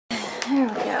There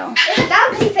we go. It's a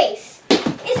bouncy face.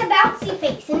 It's a bouncy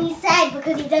face, and he's sad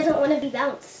because he doesn't want to be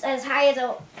bounced as high as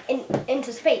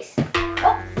into space.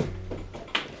 Oh.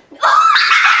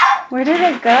 Where did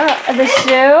it go? The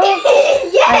shoe?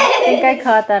 Yes! I think I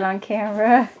caught that on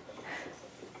camera.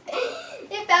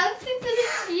 It bounced into the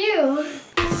shoe.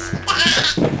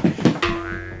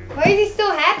 Why is he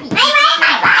so happy? Why is he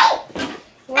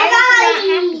not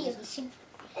happy?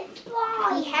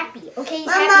 Be happy. Okay, he's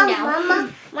happy now.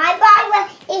 Mama, my ball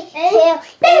is here.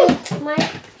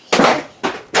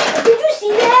 Did you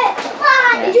see that?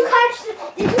 Did you catch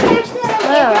that?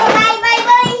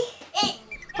 Bye.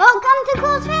 Welcome to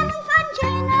Cool's Family Fun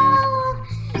Channel.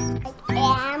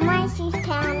 And Marci's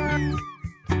channel.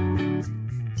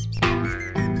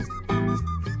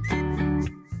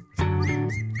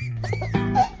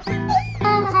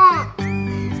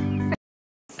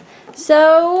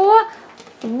 So,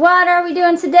 what are we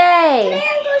doing today? Today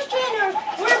on Cool's channel,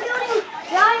 we're building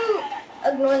giant.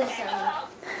 Ignore the sound.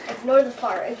 Ignore the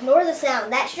fart. Ignore the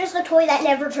sound. That's just a toy that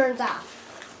never turns off.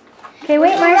 Okay,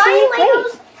 wait, Marci.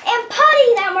 Legos and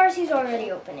putty that Marci's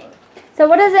already opening. So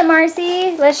what is it,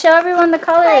 Marci? Let's show everyone the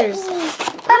colors.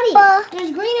 Putty.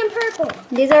 There's green and purple.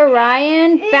 These are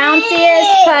Ryan,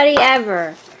 bounciest putty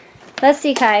ever. Let's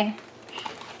see, Kai.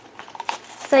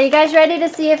 So you guys ready to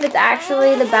see if it's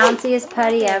actually the bounciest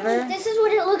putty ever? This is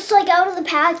what it looks like out of the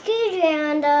package,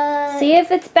 and see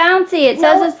if it's bouncy. It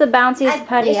says it's the bounciest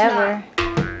putty ever.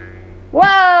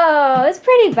 Whoa, it's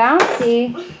pretty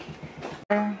bouncy.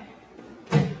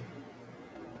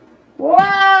 Whoa,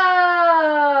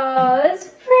 it's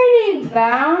pretty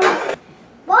bouncy.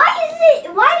 Why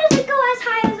does it go as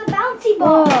high as a bouncy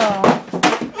ball? Whoa.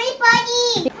 My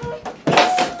buddy.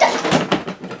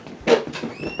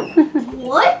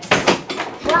 What?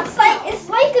 It's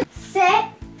like a set.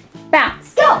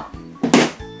 Bounce. Go.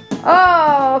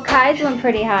 Oh, Kai's went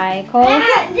pretty high. Cole?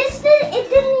 It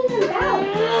didn't even bounce.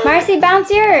 Marci, bounce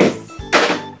yours.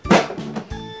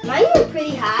 Mine went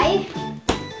pretty high.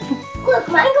 Look,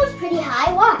 mine goes pretty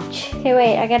high. Watch. Okay,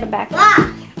 wait, I gotta back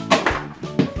up.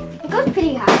 It goes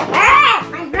pretty high.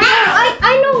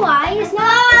 I know why. It's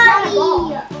not a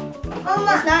ball.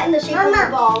 Mama, it's not in the shape of a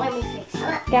ball. Let me fix it.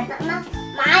 Yeah.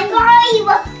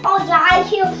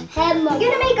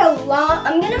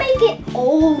 I'm gonna make it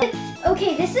old.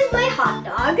 Okay, this is my hot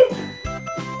dog,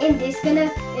 and it's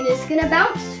gonna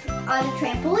bounce on a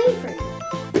trampoline for you.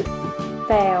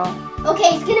 Fail.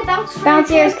 Okay, it's gonna bounce. Bounce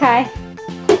yours, Kai.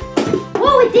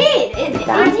 Whoa, it did. It did. I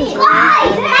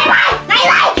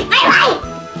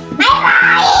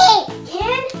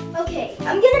like. Okay,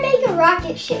 I'm gonna make a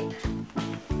rocket ship.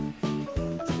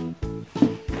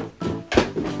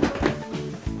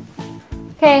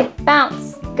 Okay,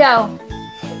 bounce. Go.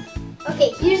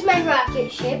 Okay, here's my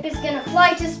rocket ship. It's gonna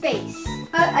fly to space.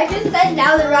 I just said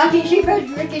now the rocket ship has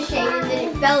ricocheted and then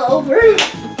it fell over.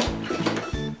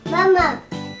 Mama.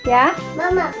 Yeah?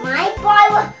 Mama, my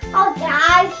ball will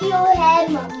dive your head,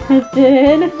 Mama. It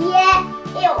did? Yeah.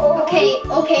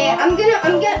 Okay, I'm gonna.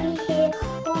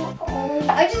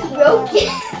 I just broke it.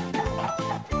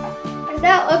 There's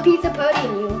now a piece of putty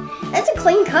in you. That's a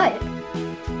clean cut.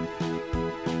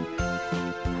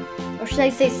 Or should I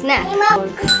say snap?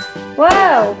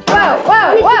 Whoa, whoa,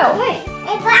 whoa, whoa. Wait.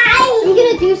 I'm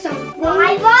gonna do something.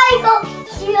 My ball go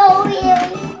so really.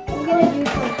 I'm gonna do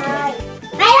some high.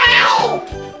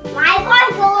 My ball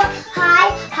go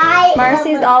high.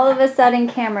 Marci's all of a sudden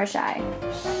camera shy.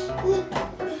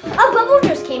 A bubble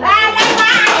just came out.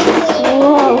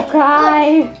 Whoa,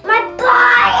 Kai. My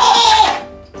body!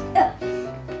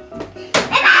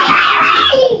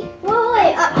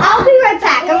 Wait, I'll be right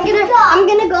back. I'm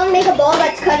gonna go and make a ball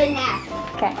that's cut in half.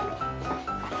 Okay.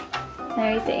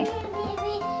 There you see.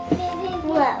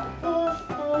 Whoa.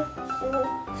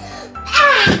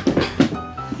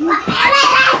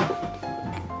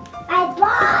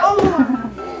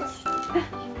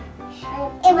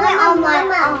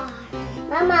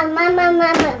 Mama.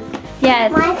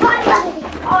 Yes. My father,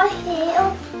 all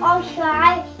shy,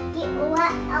 get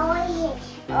wet all here.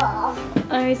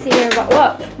 Let me see your ball. Whoa.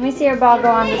 Let me see your ball go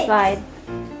on the slide.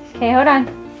 Okay, hold on.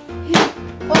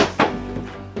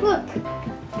 Look.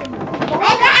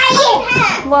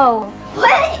 Whoa.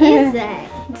 What is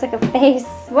that? Looks like a face.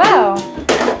 Whoa.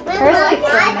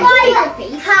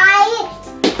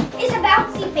 It's a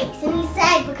bouncy face, and he's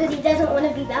sad because he doesn't want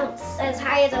to be bounced as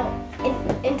high as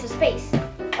into space.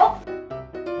 Oh.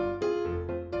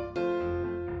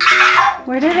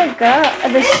 Where did it go?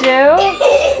 The shoe?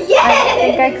 Yes! I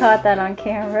think I caught that on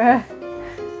camera.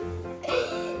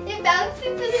 It bounced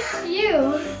into the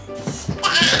shoe.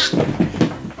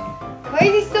 Why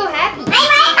is he so happy?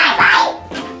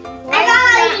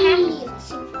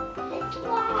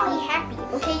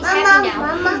 Okay, he's happy now.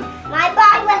 Mama, my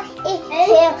bag is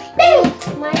here.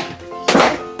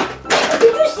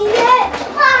 Did you see that?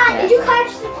 Did you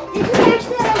catch that?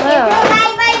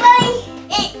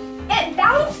 It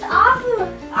bounced off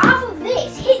of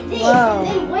this, hit this, and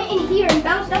then went in here and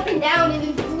bounced up and down and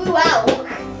then flew out.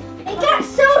 It got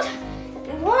so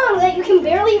long that you can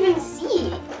barely even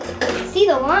see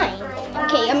the line.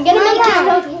 Okay, I'm gonna make it.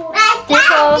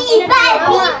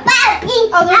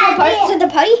 Oh, there's my putty. Is it the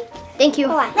putty? Thank you.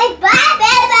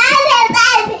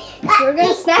 We're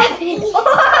gonna snap it.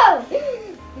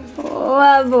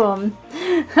 Oh, boom.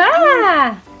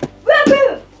 Ah!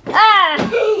 Ah!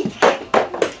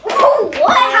 Oh,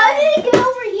 what? How did it get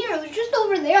over here? It was just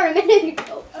over there a minute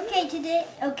ago.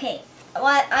 Okay.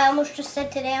 Well, I almost just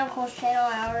said today on Cole's channel.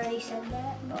 I already said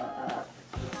that, but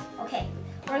okay.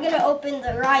 We're gonna open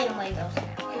the Ryan Legos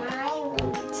now.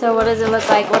 So what does it look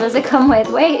like? What does it come with?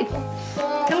 Wait. It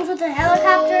comes with a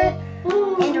helicopter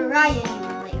and a Ryan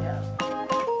Lego.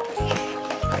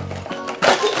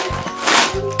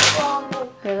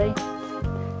 Really?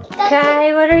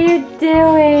 Kai, what are you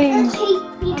doing?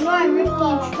 I ripped the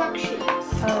instructions.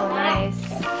 Oh, nice.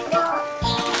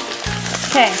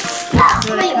 Okay.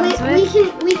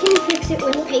 We can fix it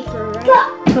with paper, right?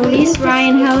 Police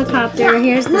Ryan helicopter.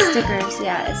 Here's the stickers.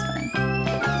 Yeah, it's fine.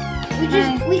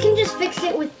 We can just fix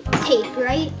it with tape,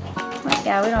 right?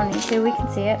 Yeah, we don't need to. We can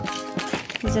see it.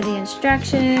 These are the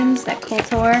instructions that Cole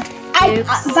tore.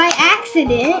 By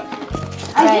accident.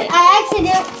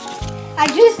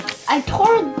 I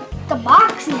tore the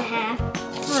box in half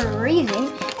for a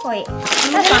reason. Wait,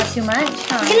 That's not too much,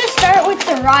 huh? I'm gonna start with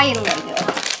the Ryan Lego.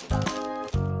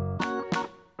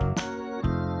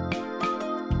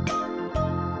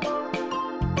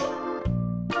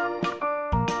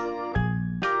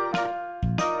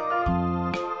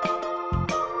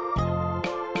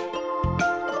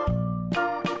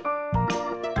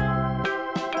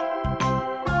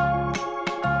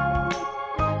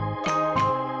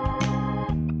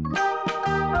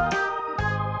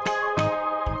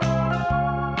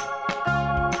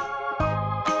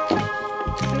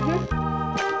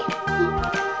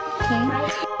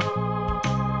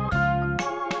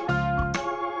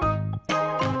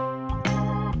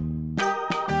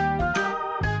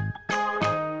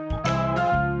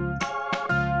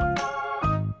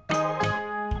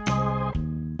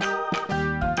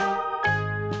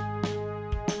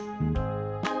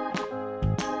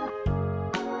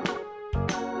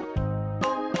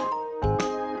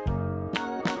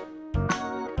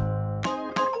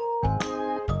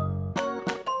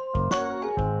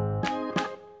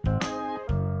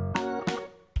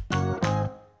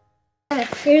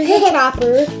 Here's the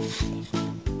chopper.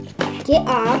 Get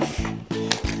off.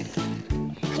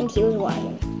 And he was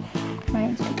Ryan.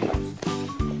 Ryan's too close.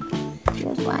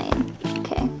 Here's Ryan.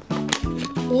 Okay.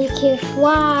 You can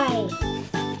fly.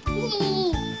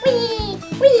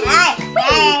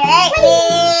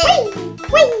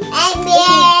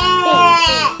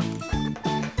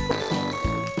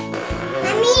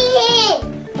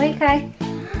 Wait, Kai.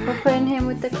 We're putting him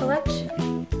with the collection.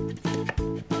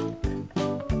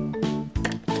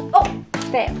 Oh,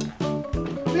 Bam.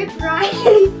 Rip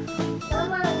Ryan.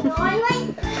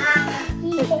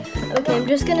 Okay, I'm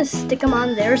just gonna stick him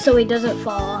on there so he doesn't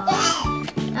fall off.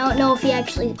 I don't know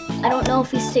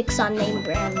if he sticks on name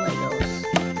brand Legos.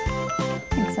 I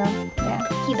think so. Yeah.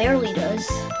 He barely does.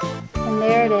 And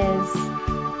there it is.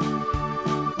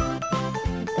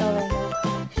 The Lego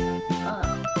collection.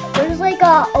 There's like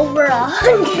over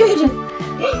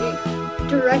 100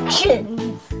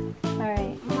 directions.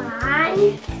 Alright.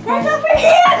 That's over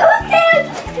here! Go down!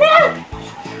 Now!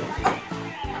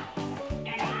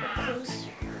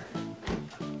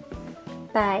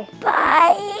 Bye.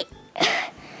 Bye!